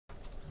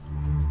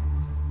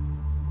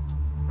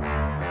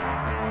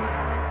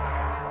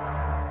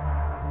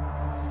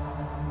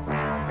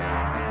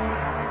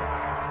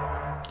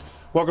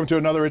Welcome to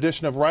another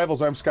edition of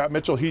Rivals. I'm Scott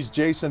Mitchell. He's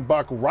Jason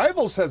Buck.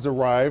 Rivals has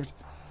arrived,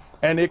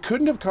 and it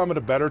couldn't have come at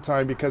a better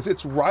time because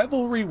it's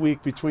rivalry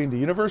week between the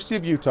University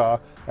of Utah,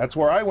 that's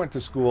where I went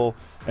to school,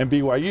 and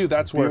BYU,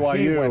 that's where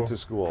he went to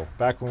school.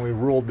 Back when we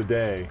ruled the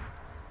day.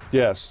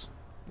 Yes.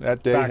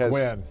 That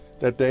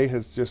day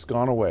has just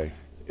gone away.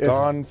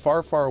 Gone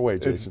far, far away,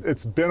 Jason.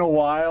 It's been a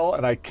while,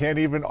 and I can't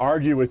even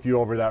argue with you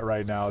over that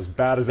right now, as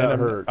bad as that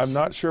hurts. I'm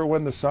not sure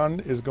when the sun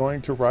is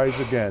going to rise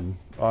again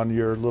on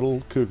your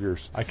little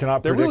Cougars. I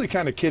cannot They're predict. really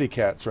kind of kitty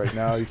cats right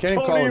now. You can't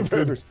even call them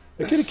Cougars.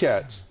 They're kitty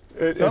cats.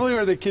 Not only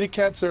are they kitty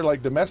cats, they're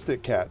like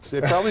domestic cats.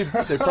 They've probably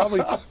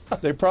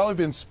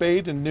been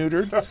spayed and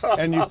neutered,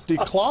 and you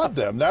declawed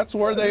them. That's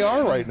where they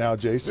are right now,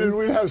 Jason. Dude,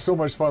 we'd have so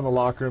much fun in the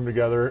locker room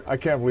together. I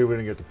can't believe we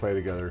didn't get to play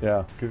together.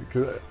 Yeah,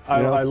 because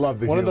I love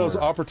the humor. One of those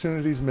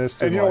opportunities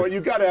missed. And you know what? You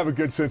got to have a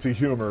good sense of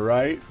humor,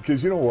 right?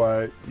 Because you know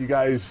what? You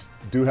guys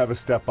do have a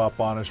step up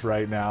on us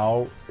right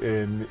now,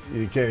 and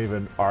you can't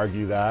even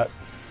argue that.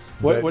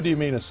 What do you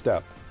mean a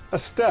step? A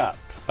step.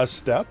 A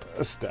step?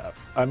 A step.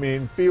 I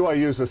mean,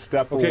 BYU is a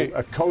step away,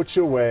 a coach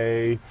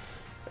away,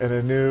 and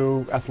a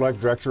new athletic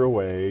director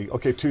away.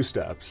 Okay, 2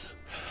 steps.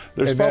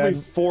 There's probably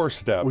 4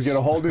 steps. We get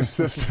a whole new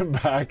system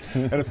back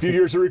and a few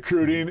years of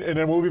recruiting, and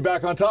then we'll be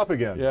back on top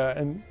again.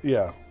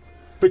 Yeah.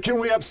 But can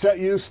we upset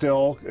you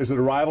still? Is it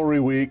a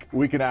rivalry week?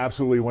 We can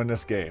absolutely win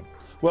this game.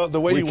 Well,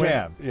 the way we you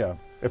can. Yeah.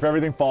 If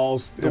everything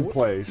falls in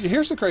place.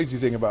 Here's the crazy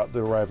thing about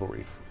the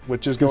rivalry,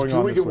 which is going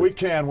on this week. We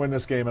can win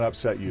this game and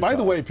upset you. By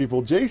the way,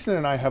 people, Jason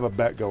and I have a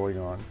bet going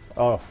on.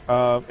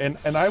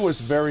 And I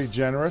was very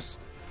generous.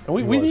 And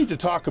we need to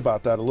talk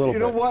about that a little bit.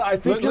 You know what? I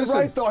think you're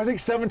right, though. I think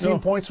 17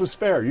 points was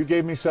fair. You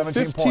gave me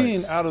 17 points.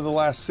 15 out of the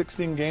last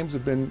 16 games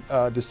have been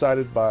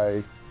decided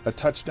by a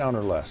touchdown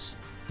or less.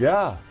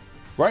 Yeah.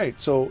 Right.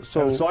 So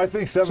I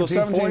think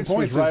 17 points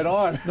is right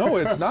on. No,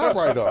 it's not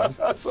right on.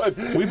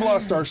 We've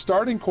lost our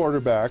starting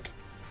quarterback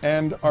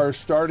and our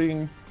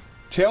starting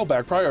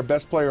tailback, probably our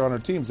best player on our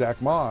team,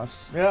 Zach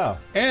Moss. Yeah.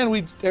 And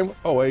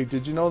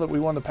did you know that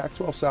we won the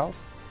Pac-12 South?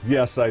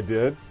 Yes, I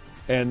did.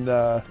 And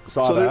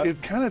saw that.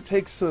 It kind of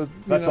takes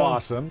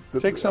awesome.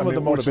 Takes some of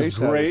the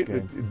motivation out of this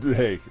game.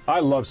 Hey, I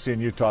love seeing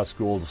Utah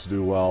schools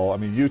do well. I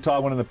mean, Utah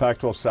winning the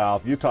Pac-12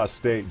 South. Utah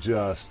State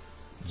just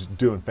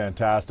doing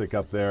fantastic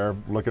up there.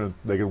 Looking at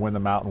they could win the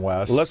Mountain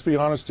West. Well, let's be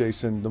honest,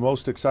 Jason. The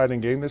most exciting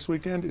game this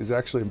weekend is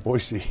actually in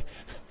Boise.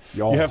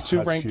 You have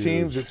 2 ranked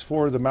teams. It's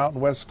for the Mountain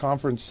West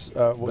Conference.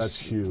 That's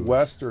huge.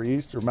 West or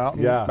East or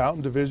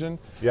Mountain Division.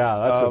 Yeah,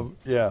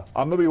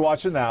 I'm gonna be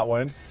watching that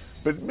one.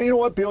 But you know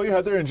what? BYU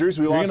had their injuries.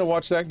 You're going to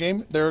watch that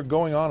game? They're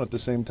going on at the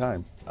same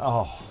time.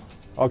 Oh,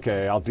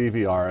 okay. I'll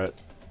DVR it.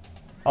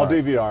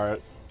 DVR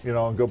it,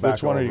 and go back.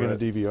 Which one are you going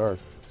to DVR?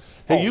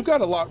 Hey, you've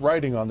got a lot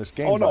riding on this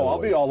game. Oh, no, I'll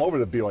be all over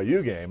the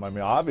BYU game. I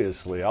mean,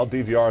 obviously. I'll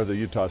DVR the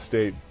Utah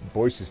State,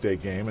 Boise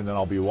State game, and then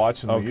I'll be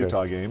watching the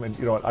Utah game. And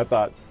you know what? I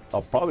thought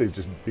I'll probably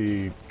just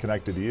be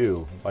connected to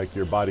you, like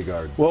your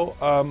bodyguard. Well,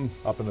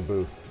 up in the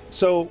booth.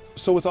 So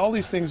with all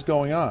these things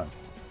going on,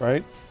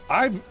 right?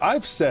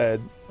 I've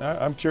said,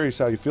 I'm curious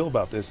how you feel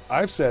about this.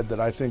 I've said that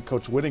I think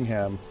Coach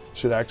Whittingham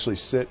should actually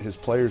sit his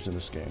players in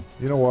this game.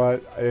 You know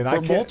what? And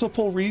for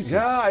multiple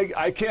reasons. Yeah,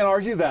 I can't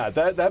argue that.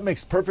 That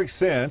makes perfect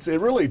sense. It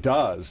really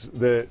does.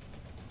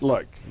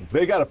 Look,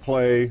 they got to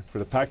play for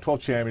the Pac-12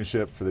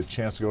 championship for the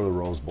chance to go to the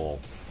Rose Bowl.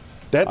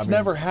 That's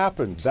never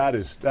happened.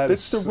 It's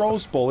the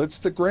Rose Bowl. It's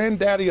the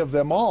granddaddy of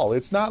them all.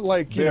 It's not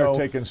like they're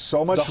taking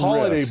so much the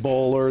Holiday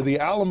Bowl or the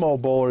Alamo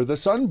Bowl or the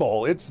Sun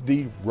Bowl. It's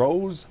the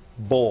Rose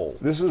Bowl.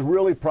 This is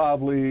really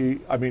probably,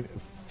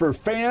 for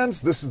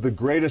fans, this is the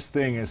greatest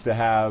thing, is to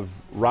have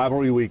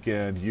rivalry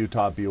weekend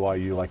Utah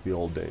BYU like the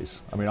old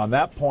days. I mean, on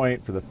that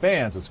point, for the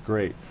fans, it's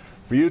great.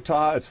 For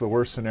Utah, it's the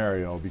worst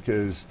scenario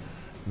because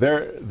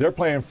they're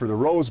playing for the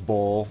Rose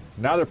Bowl.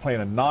 Now they're playing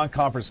a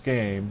non-conference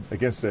game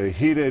against a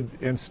heated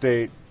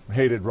in-state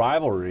hated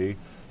rivalry,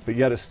 but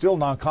yet it's still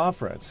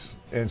non-conference.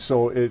 And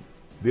so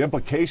the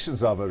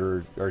implications of it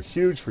are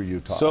huge for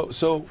Utah.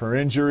 So for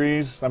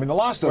injuries, I mean, the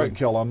loss doesn't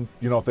kill them,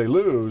 if they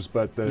lose.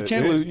 But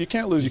you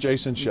can't lose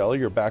Jason Shelley,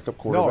 your backup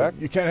quarterback. No,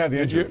 you can't have the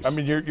injuries.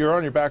 You're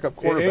on your backup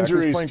quarterback.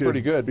 Injuries who's playing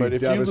pretty good, but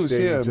if you lose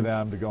him, to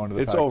them to go into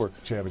the it's over.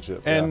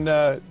 Championship. And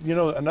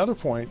another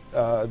point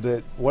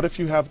that what if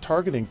you have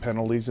targeting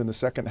penalties in the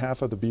second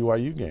half of the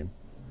BYU game?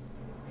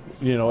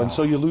 And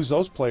so you lose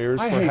those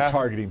players. I hate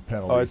targeting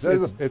penalties.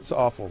 It's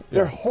awful.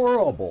 They're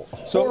horrible.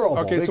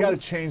 Horrible. They got to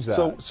change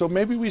that. So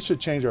maybe we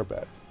should change our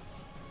bet.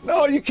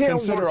 No, you can't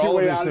consider all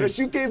of these things.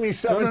 You gave me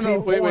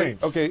 17 points.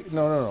 Wait. Okay,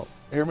 no.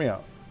 Hear me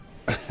out.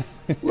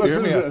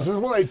 Listen to this. This is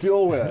what I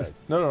deal with.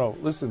 No.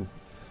 Listen,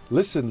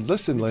 Linda.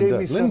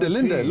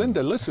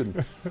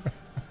 Listen.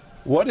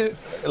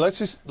 Let's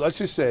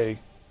just say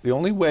the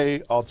only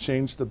way I'll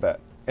change the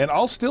bet, and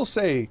I'll still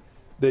say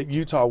that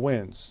Utah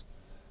wins,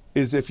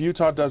 is if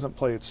Utah doesn't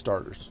play its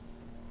starters.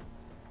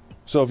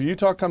 So if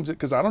Utah comes in,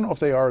 because I don't know if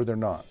they are or they're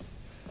not.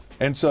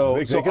 And so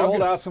they can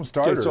hold out some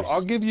starters. Okay, so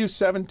I'll give you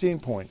 17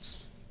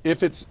 points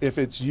if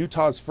it's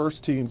Utah's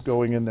first team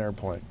going in there and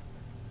playing.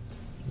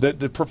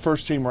 The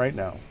first team right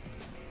now.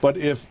 But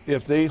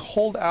if they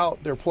hold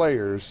out their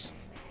players,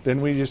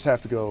 then we just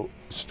have to go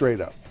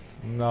straight up.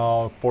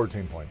 No,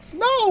 14 points.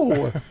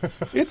 No,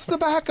 it's the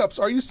backups.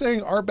 Are you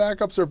saying our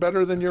backups are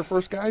better than your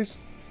first guys?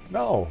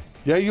 No.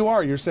 Yeah, you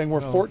are. You're saying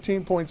we're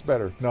 14 points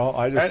better. No,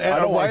 I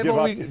don't want to give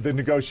up the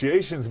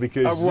negotiations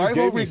because you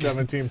gave me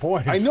 17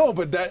 points. I know,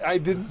 but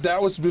that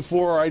was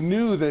before I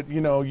knew that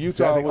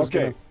Utah was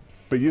going to.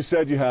 But you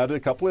said you had a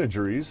couple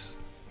injuries.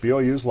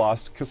 BYU's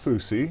lost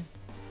Kaufusi,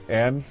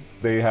 and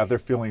they have their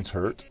feelings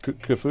hurt.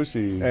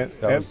 Kaufusi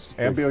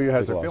and BYU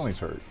has their feelings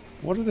hurt.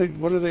 What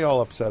are they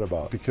all upset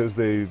about? Because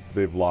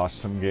they've lost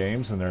some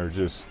games and they're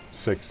just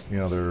 6.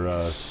 They're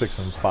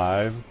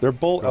 6-5. They're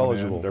bowl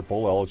eligible. They're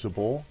bowl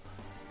eligible.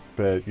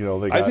 But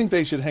I think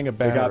they should hang a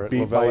banner at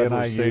LaVell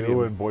Edwards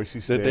Stadium and Boise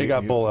State that they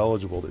got bowl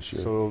eligible this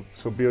year. So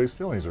BYU's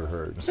feelings are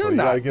hurt. They're so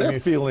not. Their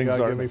feelings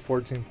are. Give me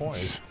 14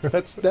 points.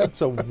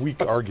 That's a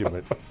weak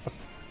argument.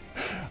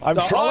 I'm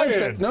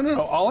trying.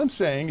 No. All I'm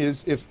saying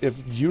is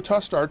if Utah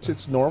starts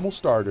its normal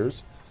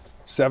starters,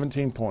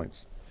 17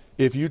 points.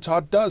 If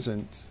Utah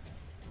doesn't,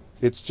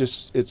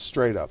 it's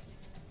straight up.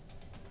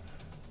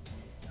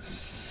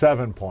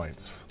 7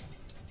 points.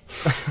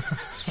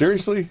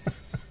 Seriously?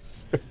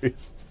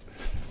 Serious.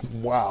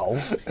 Wow.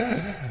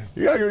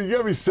 You got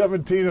me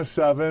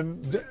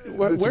 17-7.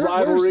 It's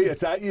rivalry.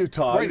 It's at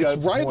Utah. Right, it's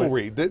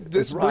rivalry.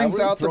 This brings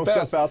out the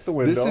best. Stuff out the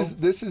window.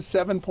 This is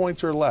 7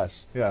 points or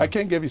less. Yeah. I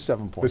can't give you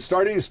 7 points. But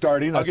starting is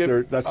starting.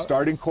 That's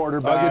starting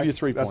quarterback. I'll give you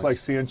 3 points. That's like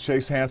seeing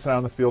Chase Hansen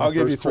on the field. I'll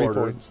give you 3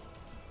 points.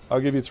 I'll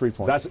give you 3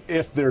 points. That's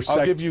if they're.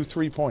 I'll give you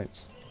 3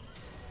 points.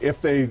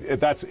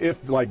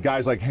 If like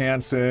guys like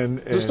Hansen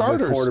and the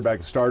starters, the quarterback,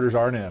 the starters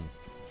aren't in.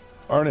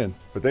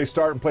 But they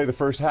start and play the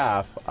first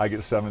half, I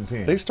get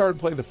 17. They start and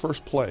play the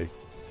first play.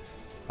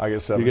 I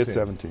get 17. You get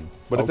 17.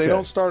 But if they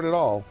don't start at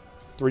all,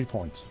 3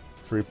 points.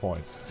 3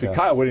 points. See,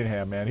 Kyle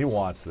Whittingham, man, he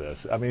wants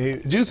this. I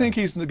mean, do you think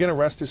he's going to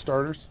rest his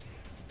starters?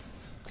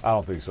 I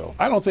don't think so.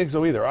 I don't think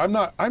so either.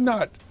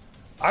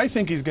 I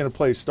think he's going to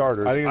play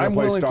starters. I'm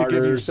willing to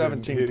give you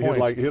 17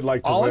 points. He'd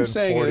like to all win I'm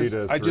saying 40 is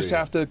to I just 3.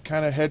 have to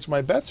kind of hedge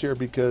my bets here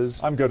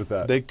because I'm good at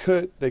that. They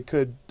could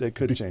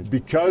change.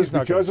 Because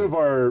of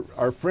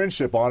our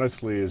friendship,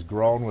 honestly, has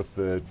grown with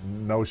the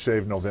No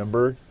Shave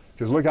November.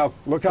 Because look how.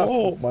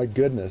 Oh my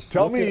goodness!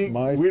 Tell me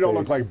we don't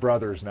look like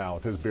brothers now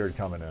with his beard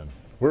coming in.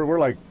 We're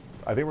like,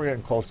 I think we're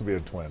getting close to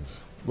being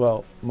twins.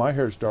 Well, my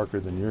hair's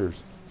darker than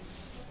yours.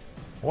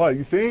 What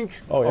you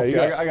think? Oh yeah,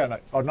 okay, I got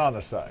not on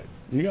the side.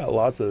 You got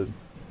lots of.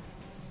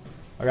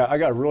 I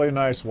got really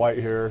nice white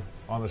hair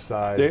on the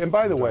side. And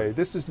by the way,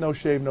 this is No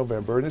Shave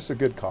November, and this is a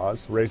good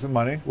cause. Raising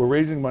money. We're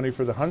raising money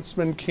for the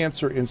Huntsman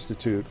Cancer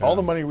Institute. Yeah. All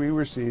the money we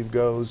receive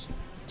goes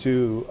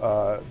to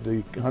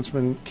the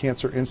Huntsman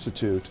Cancer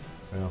Institute,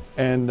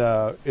 and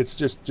it's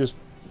just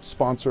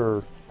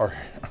sponsor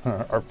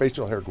our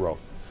facial hair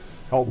growth.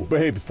 Oh, but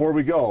hey, before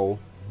we go,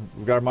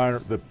 we've got to remind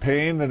the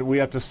pain that we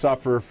have to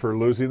suffer for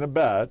losing the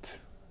bet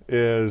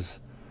is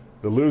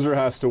the loser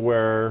has to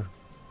wear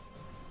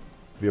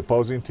the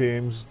opposing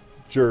team's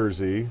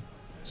jersey.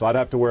 So I'd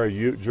have to wear a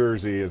Ute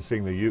jersey and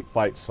sing the Ute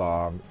fight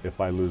song if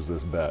I lose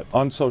this bet.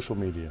 On social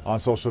media. On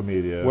social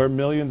media. Where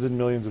millions and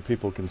millions of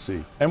people can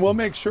see. And we'll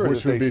make sure that they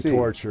see. Which would be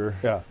torture.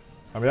 Yeah.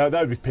 I mean, that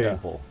would be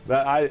painful.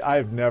 Yeah.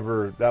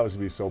 That would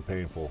be so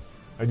painful.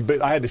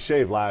 But I had to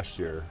shave last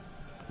year.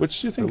 Which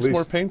do you think is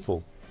more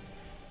painful?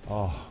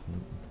 Oh.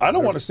 I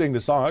don't want to sing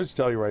the song. I'll just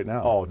tell you right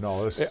now. Oh,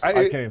 no. I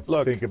can't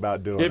even think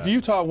about doing if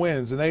Utah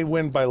wins and they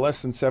win by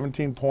less than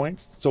 17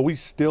 points, so we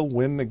still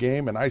win the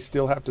game and I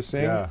still have to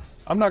sing,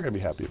 I'm not going to be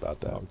happy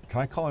about that.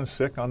 Can I call in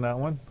sick on that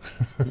one?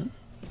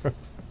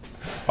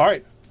 All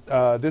right.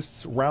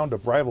 This round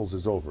of rivals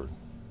is over.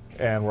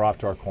 And we're off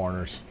to our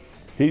corners.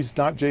 He's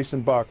not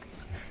Jason Buck.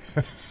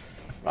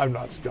 I'm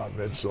not Scott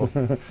Mitchell.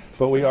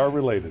 But we are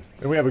related.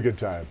 And we have a good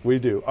time. We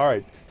do. All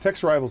right.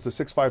 Text Rivals to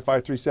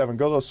 65537.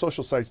 Go to those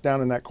social sites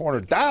down in that corner.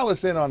 Dial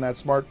us in on that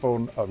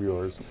smartphone of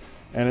yours.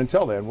 And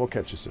until then, we'll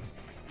catch you soon.